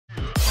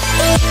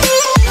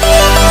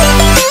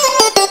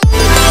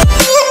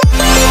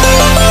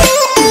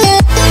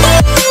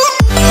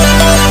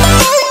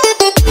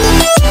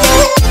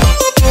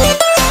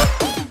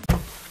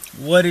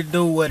What it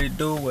do, what it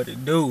do, what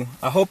it do.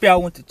 I hope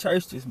y'all went to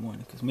church this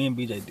morning, because me and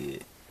BJ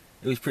did.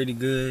 It was pretty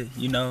good,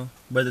 you know.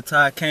 Brother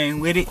Todd came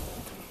with it.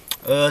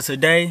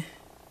 Today,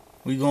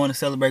 we going to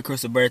celebrate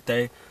Crystal's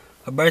birthday.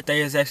 Her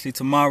birthday is actually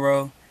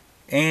tomorrow.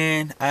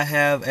 And I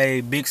have a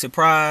big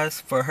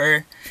surprise for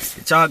her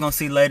that y'all gonna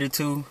see later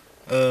too.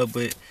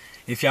 But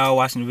if y'all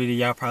watching the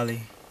video, y'all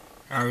probably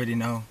already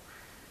know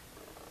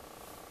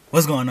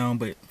what's going on.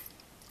 But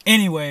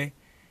anyway,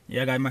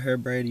 yeah, I got my hair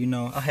braided, you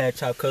know. I had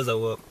Chop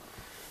Cuzzo up.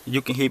 You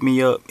can hit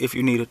me up if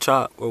you need a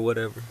chop or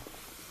whatever.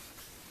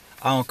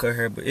 I don't cut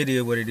hair, but it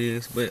is what it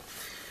is. But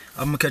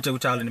I'm gonna catch up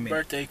with y'all in a minute.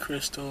 Birthday,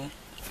 Crystal.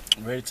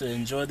 Ready to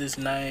enjoy this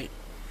night.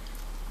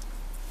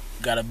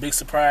 Got a big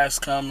surprise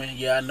coming.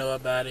 Yeah, I know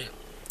about it.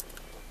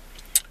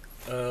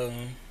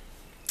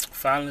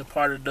 Finally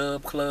part of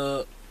Dub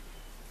Club.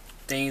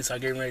 Things are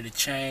getting ready to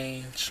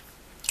change.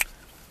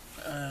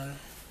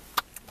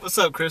 What's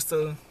up,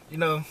 Crystal? You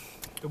know,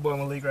 good boy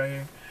Malik right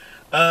here.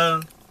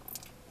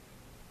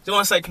 Just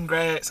want to say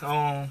congrats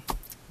on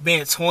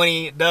being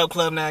 20 at Dub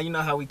Club now. You know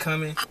how we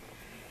coming.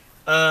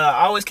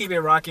 I always keep it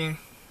rocking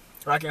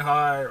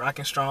hard,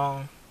 rocking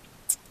strong.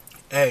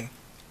 Hey,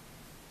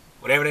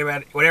 whatever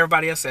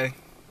everybody else say,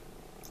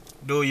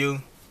 do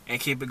you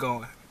and keep it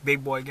going.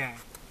 Big boy gang.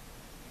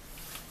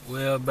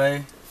 Well,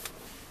 babe,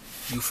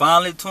 you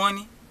finally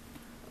 20.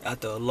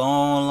 After a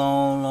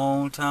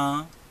long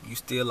time. You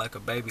still like a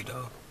baby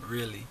though,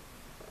 really.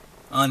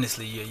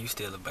 Honestly, yeah, you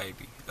still a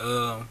baby.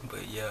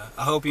 But yeah,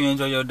 I hope you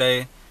enjoy your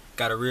day.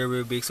 Got a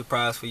real big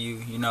surprise for you,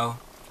 you know.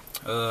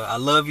 I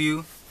love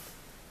you.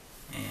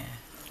 And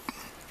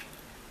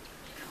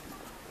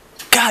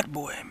God,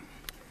 boy.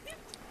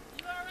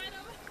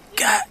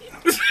 God.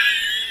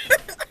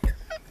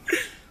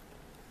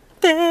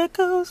 There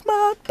goes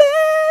my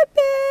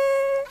baby.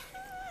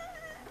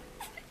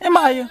 Am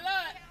I?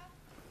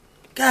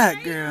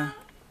 God, girl.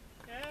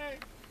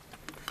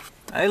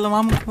 Hey, little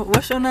mama,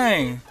 what's your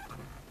name?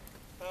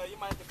 You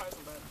might have to fight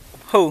somebody.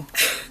 Who?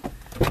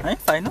 I ain't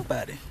fighting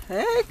nobody.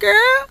 Hey,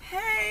 girl.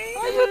 Hey.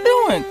 How you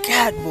doing?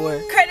 God,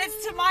 boy.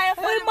 Credits to Maya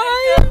for Hey, the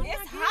Maya.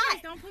 makeup. It's hot.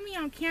 Don't put me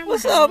on camera.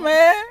 What's up,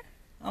 man?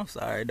 I'm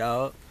sorry,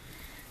 dog.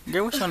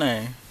 Girl, what's your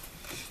name?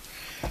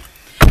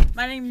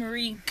 My name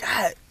Marie.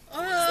 God.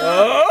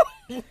 Oh.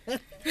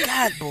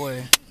 God,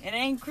 boy. It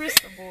ain't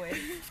Crystal, boy.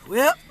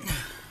 Well.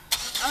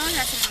 Oh, I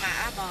got something in my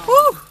eyeball.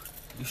 Woo.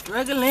 You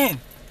struggling.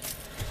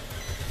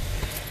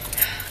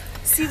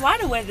 See, why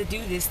the weather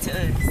do this to us?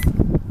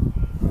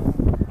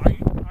 Are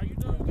you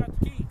done? You got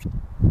the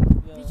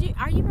key?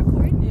 Are you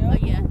recording? Yeah. Oh,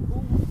 yeah.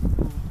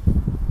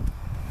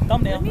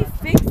 Thumbnail. Let me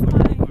fix my... My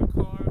car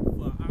for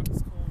an aux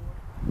cord.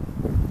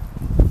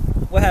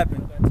 What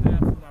happened? That time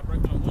for my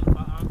break on one of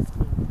my aux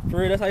cord. For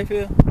real, that's how you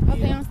feel?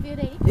 Okay, I'm still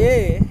there.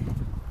 Yeah.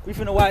 We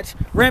finna watch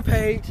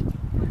Rampage.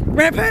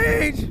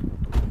 Rampage!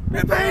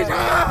 Rampage!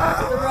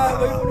 Ah!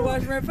 We finna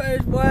watch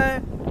Rampage,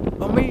 boy.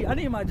 On me, I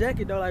need my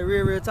jacket though, like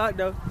real talk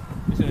though.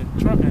 You said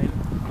Trump ain't it?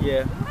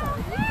 Yeah.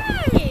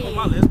 Hey. On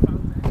my list.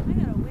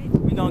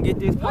 We gonna get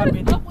this What is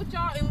poppin'. up with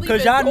y'all and leaving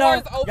Cause y'all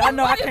know, doors open?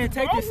 I What is can't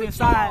take wrong this with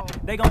inside.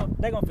 y'all?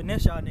 They gonna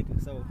finesse y'all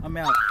niggas. So I'm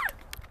out.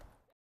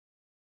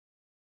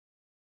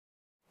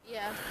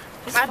 Yeah.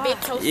 My big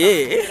toast.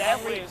 Yeah.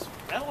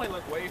 That way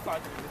look way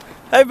farther.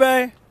 Hey,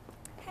 babe.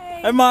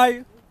 Hey. Hey,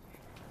 Maya.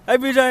 Hey,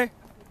 BJ.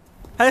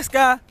 Hey,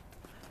 Sky.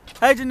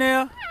 Hey,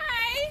 Janelle.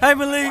 Hey,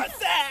 Malik.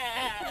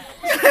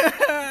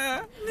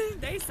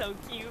 They so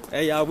cute.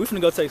 Hey, y'all, we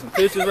finna go take some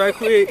pictures right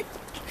quick.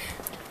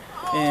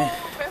 And,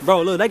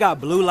 bro, look, they got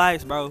blue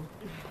lights, bro.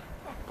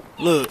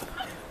 Look,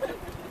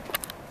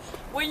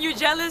 When you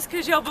jealous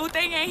cause your boo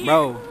thing ain't here?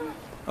 bro.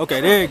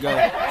 Okay, there you go.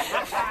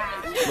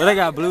 But they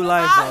got blue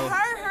lights, I bro.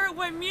 heard her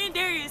when me and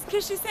Darius,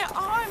 cause she said, "Oh,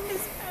 I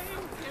miss him."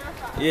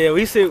 Yeah,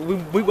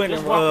 we went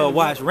and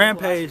watched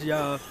Rampage,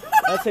 y'all.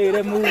 I tell you,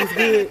 that movie was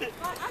good.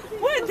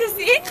 What? This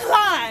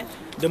incline?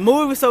 The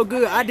movie was so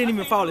good, I didn't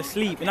even fall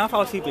asleep. And I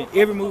fall asleep in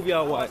every movie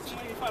I watch,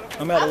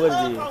 no matter what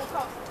it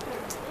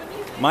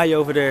is. Maya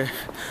over there.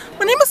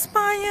 My name is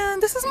Maya.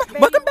 This is my.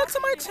 Welcome back to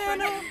my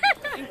channel.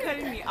 You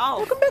cutting me off.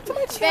 Welcome back to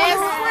my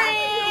channel.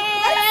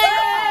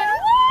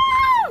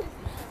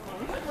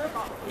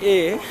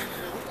 Yeah.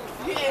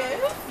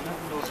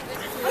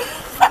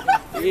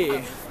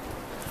 Yeah.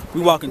 We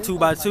walking 2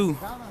 by 2.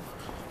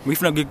 We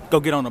finna go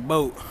get on a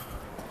boat.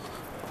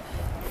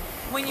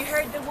 When you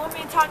heard the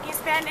woman talking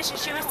Spanish and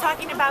she was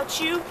talking about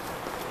you,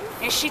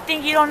 and she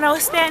think you don't know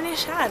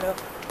Spanish, I'd have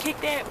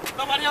kicked that.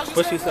 Nobody else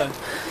What she say?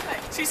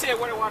 She said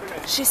where the water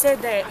at? She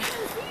said that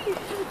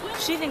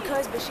she didn't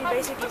cuss, but she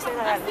basically said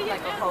that I look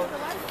like a hoe.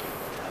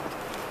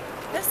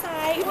 That's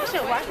alright. You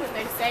should watch what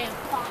they say.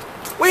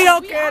 We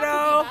don't care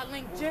though.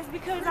 Just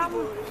because I'm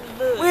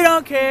look. We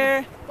don't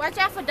care. Watch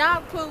out for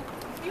dog poop.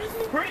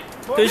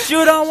 Cause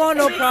you don't want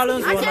no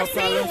problems, I want no just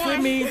seen problems one.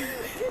 with me.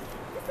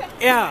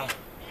 Yeah.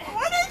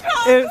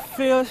 It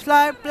feels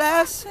like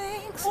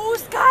blessings. Oh,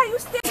 Sky, you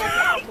still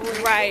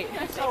right.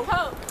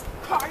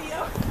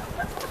 Cardio.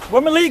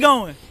 Where Malik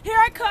going? Here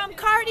I come,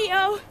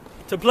 cardio.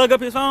 To plug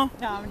up his phone?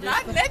 No, I'm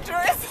just Not that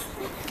dress.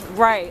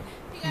 right.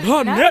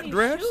 Not Not net these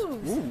dress.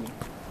 shoes. Ooh.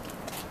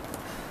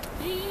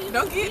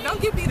 Don't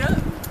get beat up.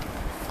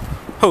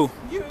 Who?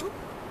 You.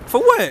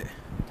 For what?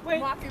 Wait,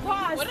 Mocking me.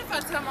 pause. What if I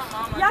tell my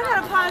mom? Y'all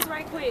gotta pause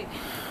right quick.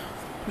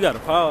 You gotta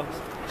pause.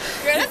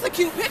 Girl, that's a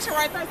cute picture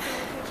right there.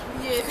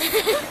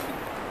 Yes.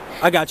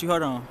 I got you.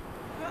 Hold on.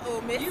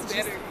 Uh-oh, man. You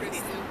better,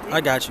 Crystal. I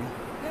got you.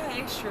 You're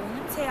extra. Let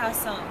me tell y'all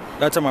something.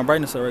 Gotta turn my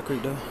brightness up right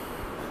quick though.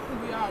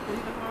 We all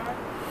breathing hard.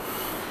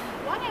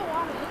 Why that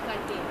water look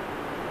like that?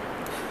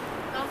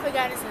 I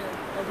forgot it's a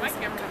my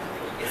camera.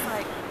 It's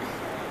like,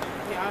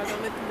 Yeah, I was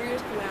gonna let the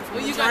bridge come out.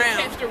 Well, you drown.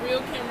 gotta catch the real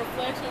camera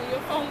flash on your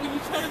phone when you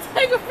trying to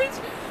take a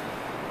picture.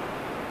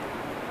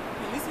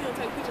 At least you don't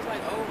take pictures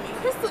like old me.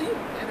 Crystal, you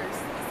better.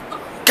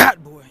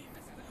 God boy.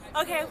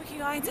 okay, we can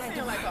go You inside.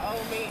 sound like an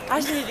old man. I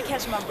just need to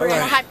catch my I'm breath.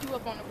 gonna hype you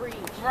up on the bridge.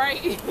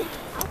 Right.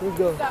 Let's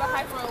go. Gotta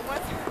hype her up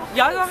once.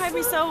 Y'all gonna hype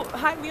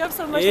me up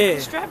so much Yeah. that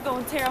the strap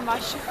gonna tear on my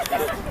shoe.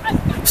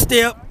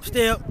 Step,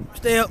 step,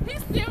 step.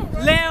 He's still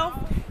running.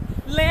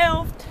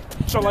 Left,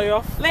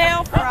 Chalaya.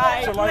 left,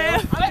 right, Shalaya.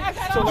 left. I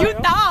got on. You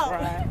thought.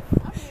 Right.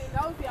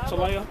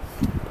 Chalaya.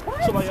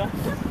 Chalaya. Chalaya.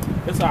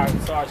 It's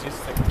alright, she's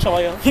saying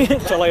Chalaya.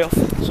 Chalaya.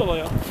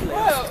 Chalaya.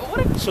 What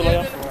if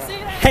Chalaya.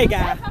 Hey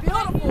guy.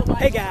 beautiful?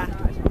 Like, Hey guy.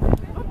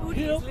 My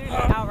booty is literally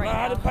out right now.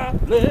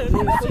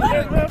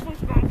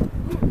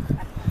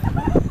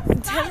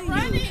 I'm telling you.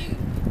 running.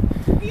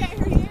 He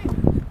ain't here yet.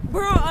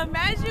 Bro,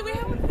 imagine we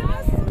have a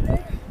pass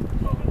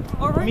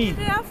or renting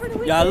it out for the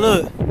weekend. Y'all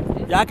look.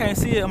 Y'all can't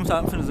see it. I'm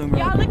finna zoom in.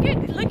 Y'all look at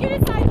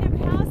inside them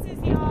houses,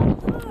 y'all.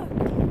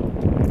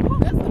 Look.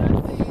 That's what I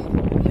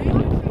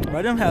said.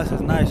 Bro, them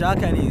houses nice. Y'all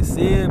can't even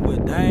see it,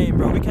 but dang,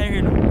 bro, we can't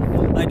hear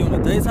them. Like during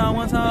the daytime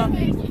one time,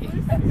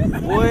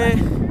 boy,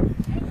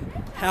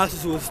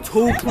 houses was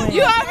too clean.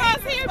 You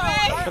almost here,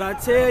 babe. But I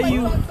tell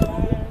you,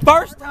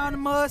 first time the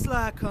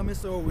mudslide come,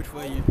 it's over with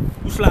for you.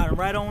 You sliding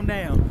right on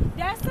down.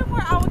 That's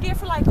somewhere I would get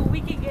for like a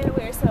weekend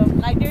getaway or something.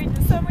 Like during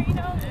the summer, you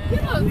know? You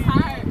look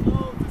tired.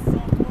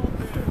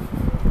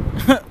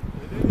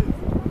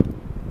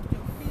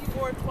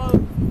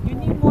 You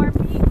need more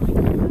meat.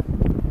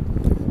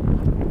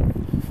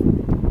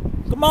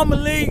 Come on,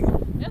 Malik.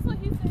 That's what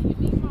he said. You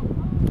need more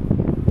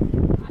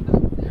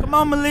phone. Come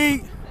on,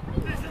 Malik.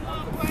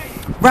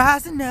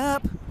 Rising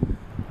up,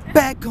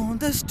 back on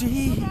the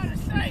street.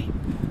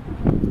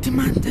 To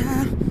my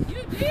town.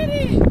 You did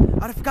it.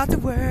 I forgot the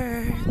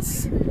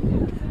words.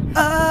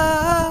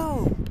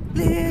 Oh,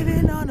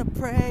 living on a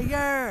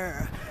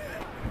prayer.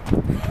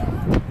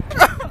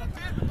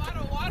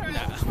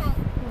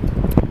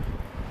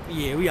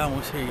 Yeah, we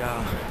almost here,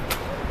 y'all.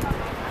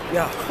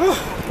 Y'all,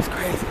 it's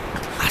crazy.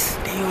 I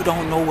still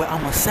don't know what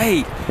I'm gonna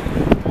say.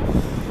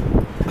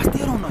 I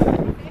still don't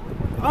know.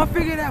 I'm gonna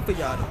figure it out for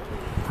y'all though.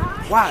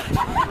 Watch.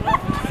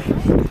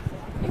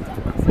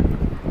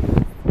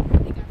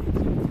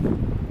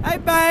 Hey,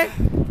 babe.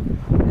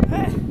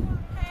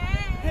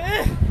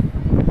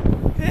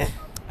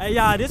 Hey,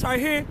 y'all, this right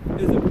here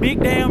is a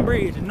big damn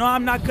bridge. No,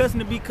 I'm not cussing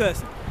to be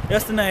cussing.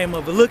 That's the name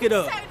of it. Look it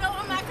up. Hey, no,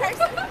 I'm not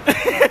cursing.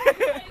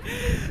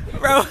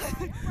 Bro.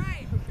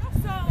 Right.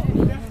 So,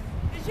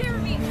 did you ever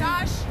meet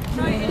Josh?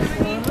 No, you didn't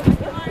ever meet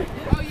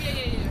Oh,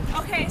 yeah.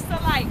 Okay, so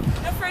like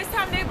the first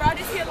time they brought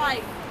us here,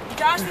 like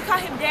Josh, we call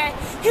him Dad.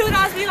 He would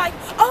always be like,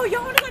 "Oh,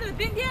 y'all want to go to the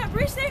Big Dad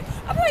Bridge thing?"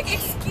 I'm like,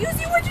 "Excuse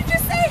you, what'd you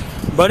just say?"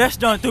 Bro, that's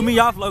done threw me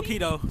off low key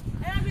though.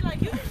 And I'd be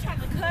like, "You just trying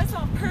to cuss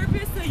on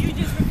purpose, so you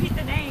just repeat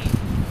the name."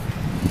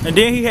 And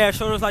then he had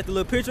showed us like the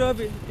little picture of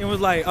it and was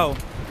like, "Oh,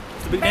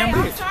 it's the big damn Babe,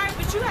 I'm bridge." sorry,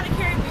 but you gotta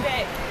carry me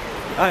back.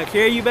 I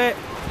carry you back.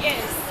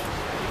 Yes.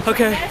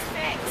 Okay. That's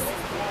facts.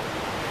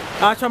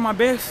 I'll try my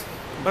best,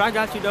 but I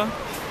got you though.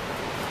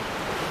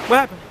 What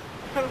happened?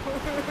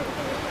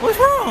 What's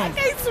wrong? I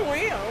can't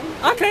swim.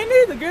 I can't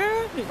either,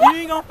 girl. You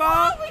ain't gonna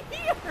fall.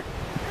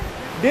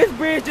 This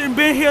bridge done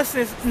been here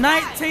since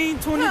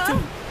 1922.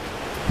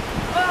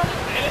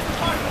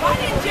 Why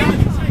didn't Jerry?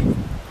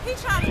 He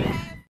tried to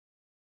pass.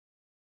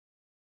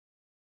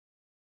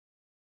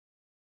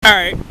 All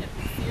right.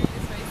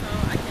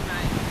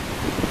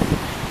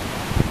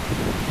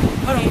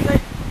 Hold on.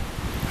 Wait.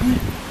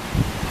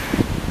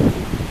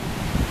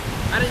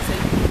 I didn't say.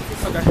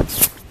 Okay.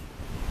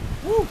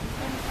 Woo,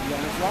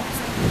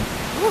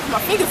 my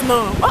fingers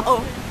numb.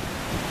 Uh-oh.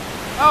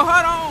 Oh,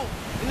 hold on.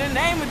 In the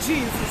name of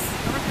Jesus.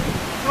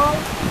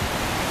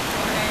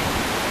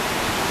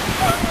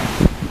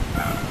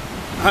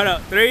 Hold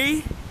up.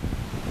 3,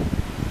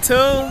 2,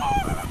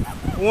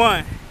 1.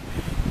 All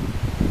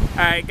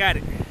right, got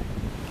it.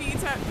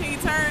 Can you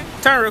turn?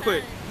 Turn real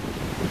quick.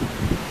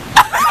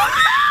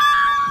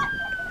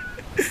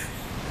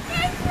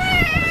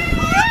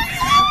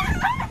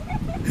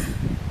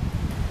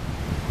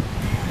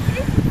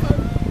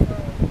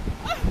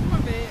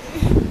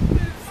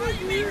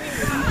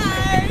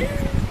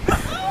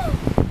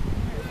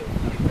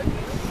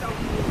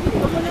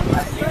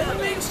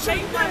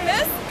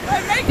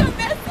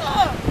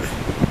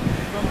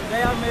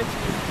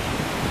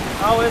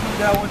 I always knew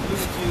that I wanted to be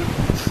with you.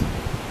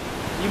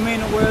 You mean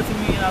the world to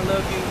me and I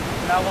love you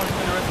and I want to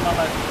spend the rest of my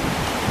life with you.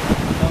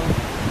 So,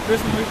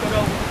 Christmas week is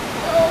over.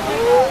 Do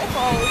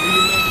you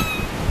mean it?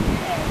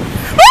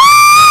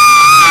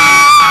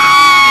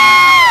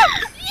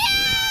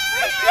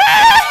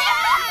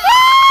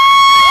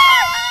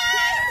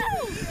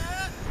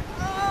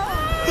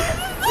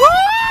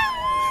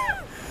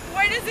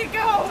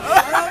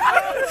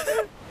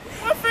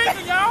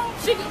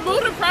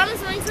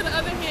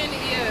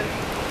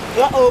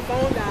 Your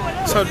phone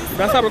died. So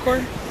that's not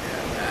recording?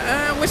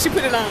 When she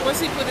put it on. Once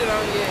he put it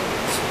on, yeah.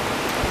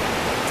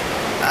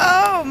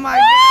 Oh my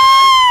god.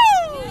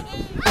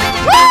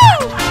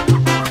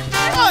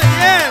 Oh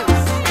yes!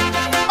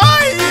 Oh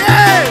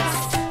yes!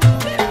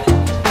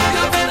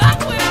 You stuck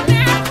with me,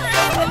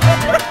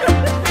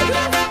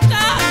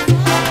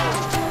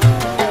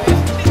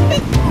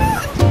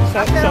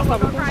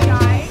 Stop recording.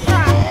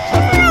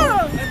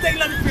 Take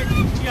another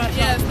picture.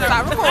 Yes,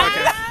 stop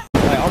recording.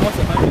 Like almost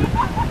 100.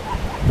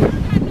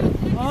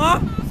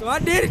 So I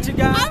did it, you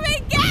guys. I'm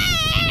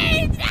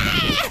engaged!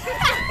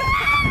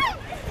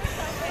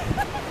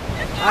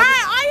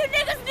 Alright, all you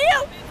niggas knew!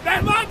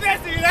 That's my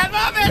bestie. That's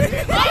my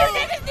bestie. All you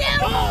niggas knew!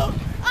 Oh,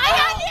 All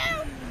y'all knew!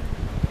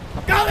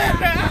 go there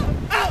now.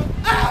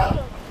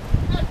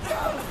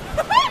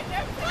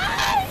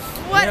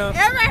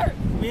 Whatever!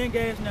 We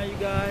engaged now, you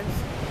guys.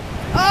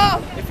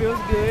 Oh! It feels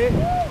good.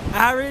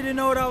 I really didn't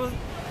know what I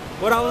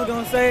was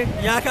gonna say.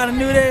 Y'all kind of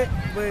knew that,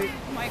 but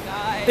Oh my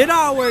god. it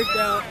all worked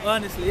out.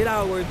 Honestly, it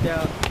all worked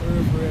out. For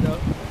real though.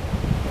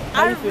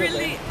 How you feel,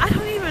 babe? I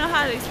don't even know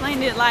how to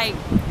explain it. Like,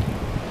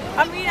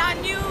 I mean, I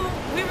knew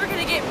we were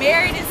gonna get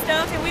married and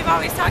stuff, and we've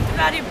always talked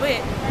about it,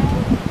 but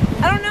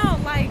I don't know,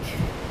 like,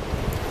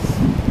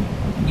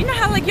 you know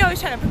how like you always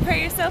try to prepare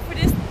yourself for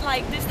this,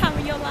 like this time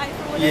in your life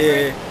or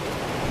whatever. Yeah.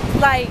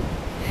 Like,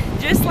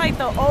 just like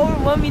the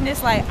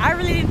overwhelmingness. Like, I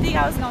really didn't think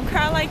I was gonna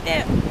cry like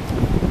that,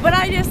 but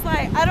I just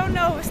like, I don't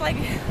know. It's like,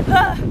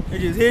 It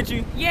just hit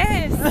you.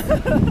 yes.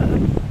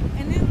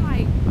 And then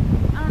like,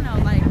 I don't know,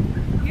 like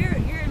you're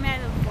a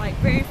man of like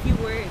very few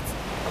words.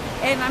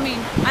 And I mean,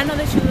 I know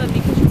that you love me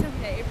because you tell me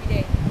that every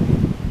day.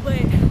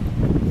 But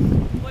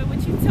boy, what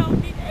you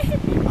told me that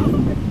hit me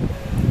hard.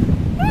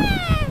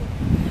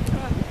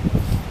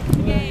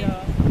 Okay,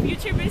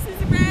 future Mrs.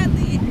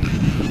 Bradley.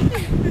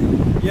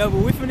 Yeah, but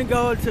we finna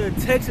go to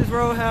Texas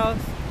Roadhouse.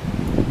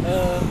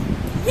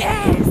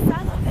 Yes,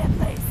 I love that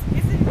place.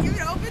 Is it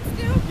even open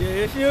still?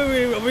 Yeah,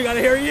 sure. We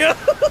gotta hear you.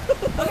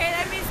 Okay,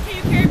 that means can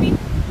you carry me?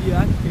 Yeah,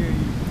 I can hear you.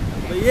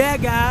 But yeah,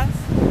 guys.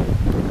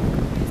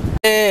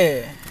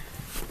 Yeah.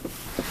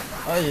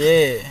 Oh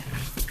yeah.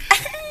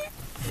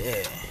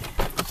 Yeah.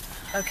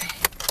 Okay.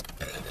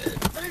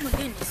 Oh my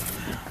goodness.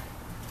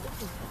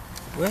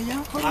 Well,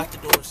 y'all. Lock the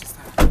doors this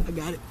time. I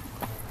got it.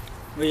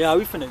 Well, y'all,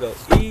 we finna go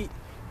eat.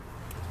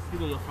 You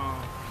go your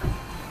phone.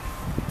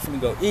 Finna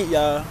go eat,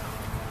 y'all.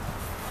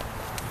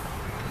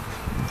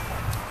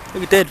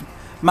 Look at that.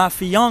 My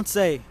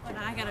fiance. Hold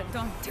on, I gotta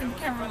don't turn the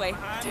camera away.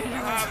 Turn it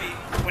away.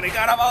 When they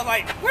got up, I was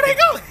like, where they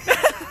going?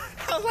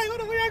 I was like,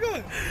 where y'all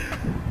going?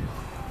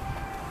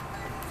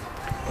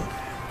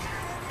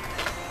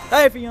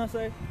 Hey,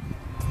 fiance.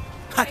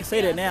 I can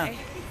say that now.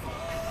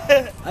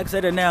 I can say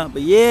that now.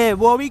 But yeah,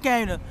 boy, we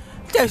came to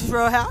Texas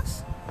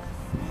Roadhouse.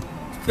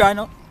 You already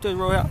know, Texas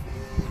Roadhouse.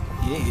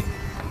 Yeah.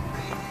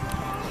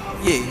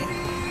 Yeah.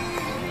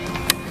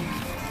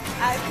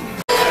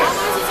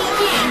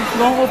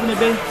 Go on, open it,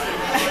 baby.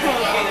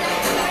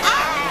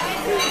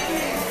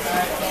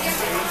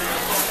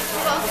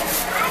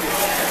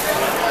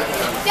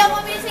 Y'all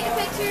want me to take a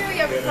picture or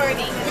you're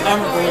recording? I'm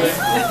recording.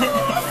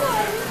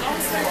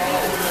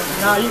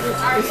 Nah,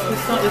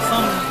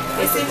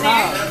 it's in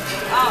there.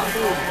 Oh.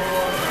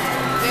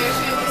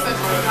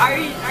 Are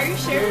you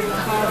sure?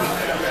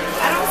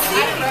 I don't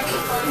see it.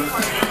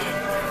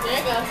 There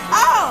you go.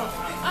 Oh!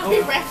 I'll be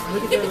right.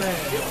 Look at that man.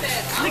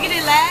 Look at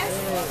it last.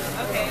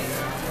 Okay.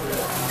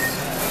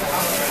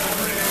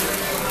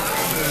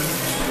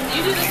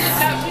 You did a good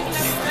job picking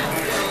up the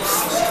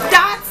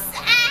Dots.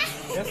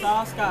 That's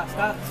all Scott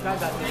got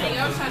this.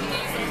 Y'all trying to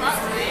get some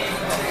property.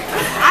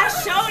 I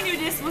showed you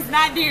this was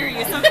not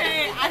Darius,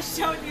 okay? I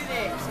showed you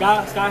that.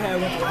 Scott had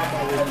one.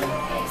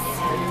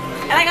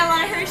 And I got a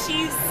lot of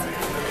Hershey's.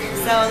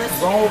 So let's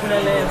Don't open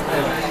that last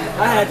thing.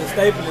 I had to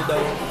staple it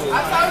though.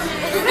 I told you.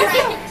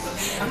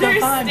 I There's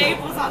couldn't find it.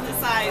 staples on the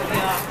side,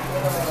 y'all.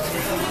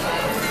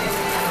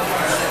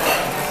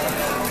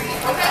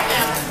 Okay,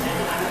 now.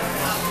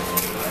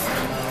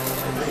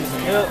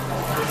 Yep.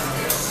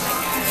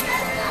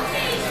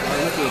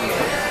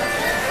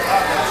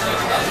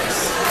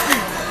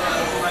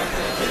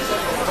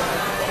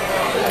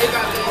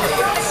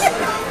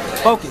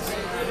 Focus.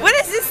 What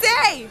does it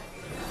say?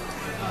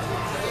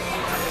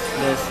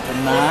 That's a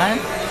 9.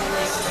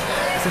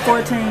 It's a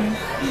 14.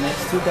 And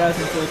that's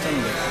 2014.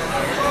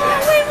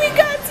 When we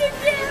got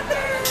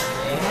together.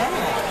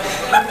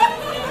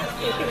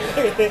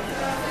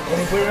 Let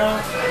me put it on.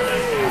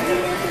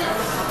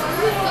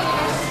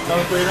 Let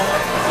me put it on.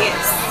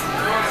 Yes.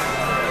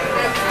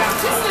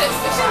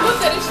 She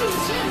looked at it, she was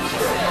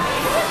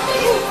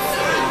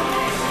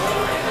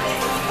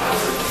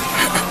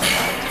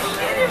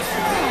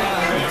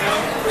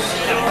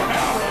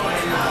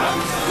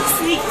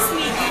Sneak.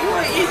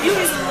 You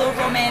was a little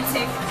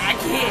romantic. I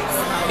guess.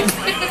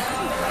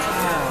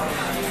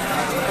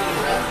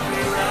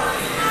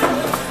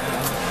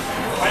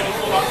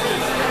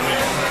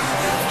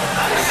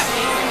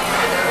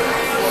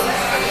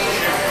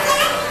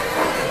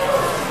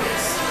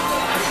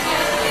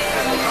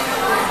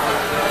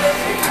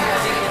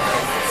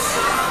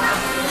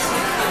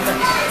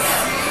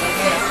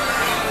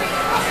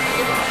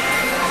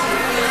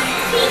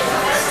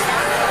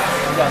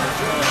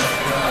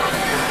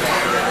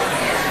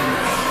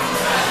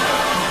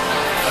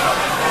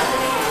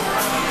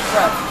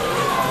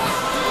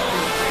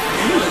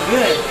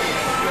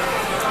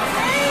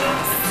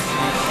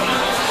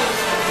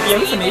 Yeah,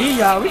 we finna eat,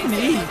 y'all. We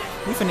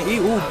finna eat.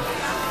 Ooh.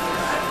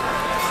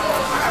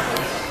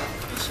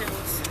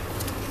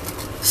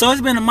 So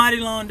it's been a mighty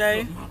long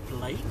day.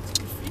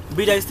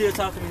 BJ still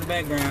talking in the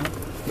background,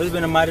 but it's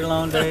been a mighty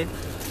long day.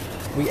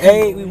 We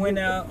ate, we went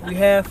out, we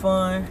had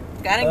fun.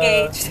 Got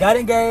engaged. Got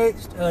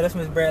engaged. That's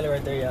Miss Bradley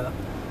right there, y'all.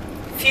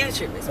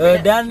 Future Miss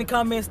Bradley. Down in the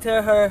comments,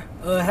 tell her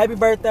happy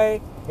birthday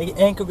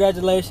and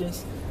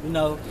congratulations. You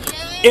know,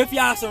 if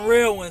y'all some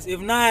real ones. If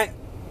not, I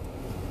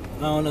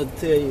don't know what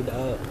to tell you,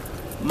 dog.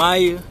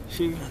 Maya,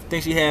 she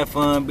think she had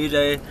fun.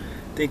 BJ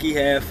think he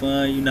had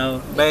fun. You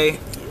know, babe.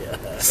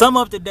 Sum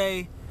up the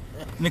day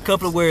in a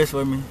couple of words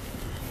for me.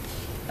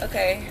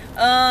 Okay.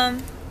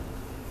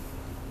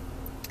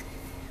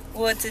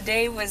 Well,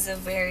 today was a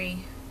very,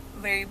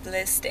 very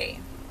blessed day.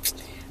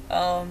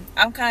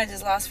 I'm kind of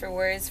just lost for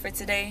words for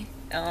today.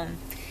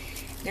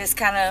 Just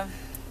kind of,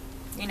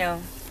 you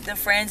know, the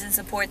friends and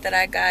support that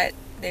I got,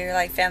 they're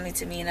like family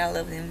to me and I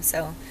love them.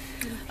 So,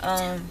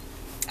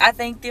 I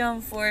thank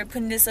them for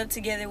putting this up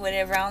together,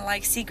 whatever. I don't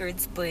like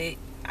secrets, but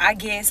I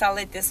guess I'll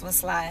let this one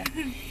slide.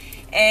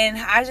 And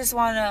I just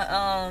want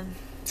to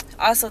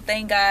also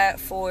thank God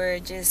for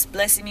just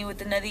blessing me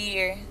with another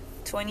year,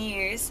 20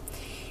 years.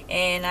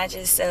 And I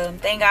just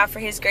thank God for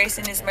his grace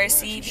and his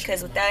mercy,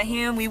 because without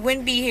him, we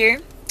wouldn't be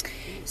here.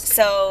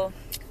 So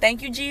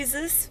thank you,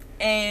 Jesus.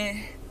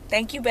 And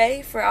thank you,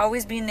 babe, for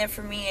always being there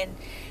for me and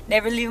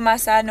never leaving my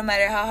side no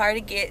matter how hard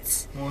it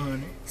gets.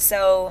 100.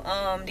 So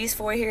these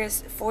 4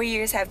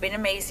 years have been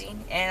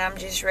amazing. And I'm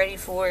just ready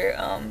for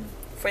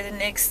the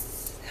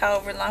next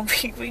however long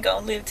we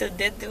gonna live till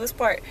death do us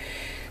part.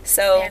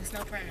 So,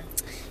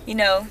 you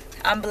know,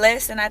 I'm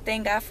blessed and I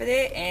thank God for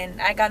that.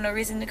 And I got no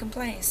reason to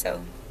complain.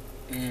 So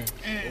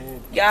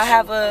y'all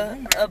have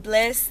a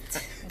blessed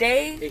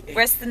day,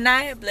 rest of the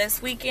night, a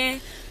blessed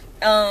weekend.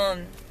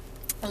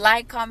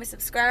 Like, comment,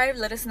 subscribe.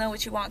 Let us know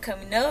what you want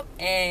coming up.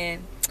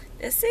 And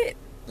that's it.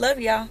 Love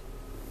y'all.